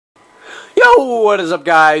Yo, what is up,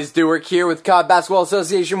 guys? Duwork here with COD Basketball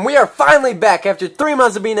Association. We are finally back after 3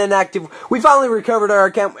 months of being inactive. We finally recovered our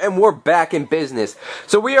account and we're back in business.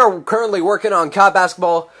 So we are currently working on COD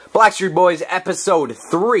Basketball Blackstreet Boys Episode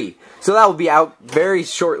 3. So that will be out very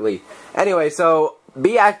shortly. Anyway, so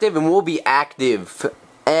be active and we'll be active.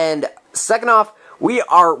 And second off, we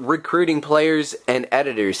are recruiting players and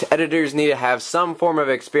editors. Editors need to have some form of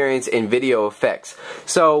experience in video effects.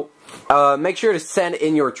 So make sure to send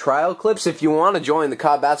in your trial clips if you want to join the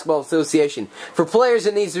COD Basketball Association. For players,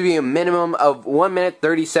 it needs to be a minimum of 1 minute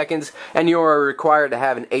 30 seconds, and you are required to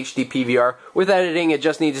have an HD PVR. With editing, it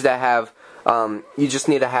just needs to have you just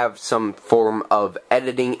need to have some form of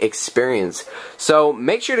editing experience. So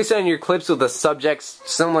make sure to send in your clips with the subjects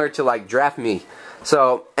similar to like Draft Me.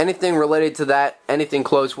 So anything related to that, anything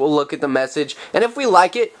close, we'll look at the message, and if we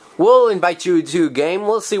like it, we'll invite you to a game.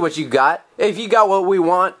 We'll see what you got. If you got what we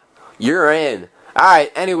want, you're in.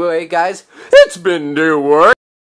 Alright, anyway, guys, it's been Duwork.